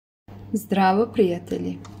Zdravo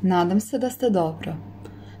prijatelji, nadam se da ste dobro.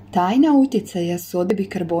 Tajna uticaja sode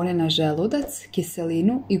bikarbone na želudac,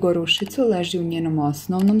 kiselinu i gorušicu leži u njenom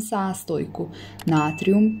osnovnom sastojku,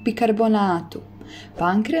 natrijum bikarbonatu.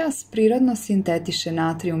 Pankreas prirodno sintetiše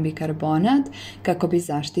natrijum bikarbonat kako bi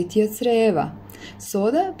zaštitio crijeva.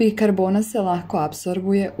 Soda bikarbona se lako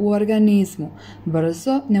apsorbuje u organizmu,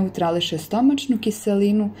 brzo neutrališe stomačnu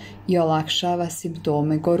kiselinu i olakšava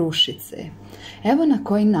simptome gorušice. Evo na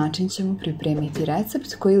koji način ćemo pripremiti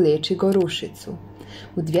recept koji liječi gorušicu.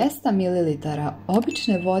 U 200 ml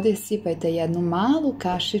obične vode sipajte jednu malu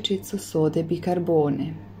kašičicu sode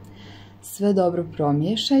bikarbone. Sve dobro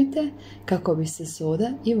promiješajte kako bi se soda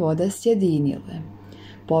i voda sjedinile.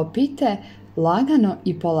 Popijte lagano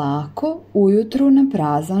i polako ujutru na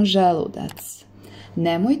prazan želudac.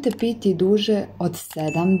 Nemojte piti duže od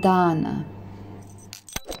 7 dana.